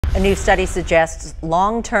A new study suggests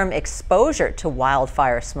long-term exposure to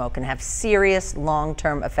wildfire smoke can have serious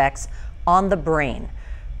long-term effects on the brain.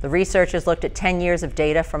 The researchers looked at 10 years of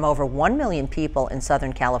data from over 1 million people in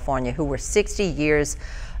Southern California who were 60 years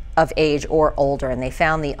of age or older, and they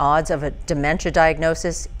found the odds of a dementia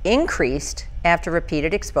diagnosis increased after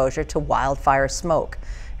repeated exposure to wildfire smoke.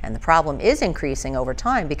 And the problem is increasing over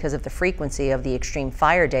time because of the frequency of the extreme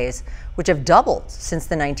fire days, which have doubled since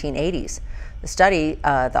the 1980s. The study,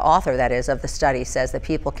 the author, that is, of the study says that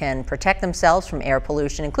people can protect themselves from air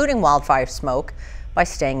pollution, including wildfire smoke, by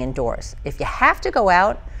staying indoors. If you have to go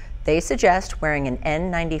out, they suggest wearing an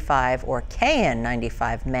N95 or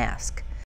KN95 mask.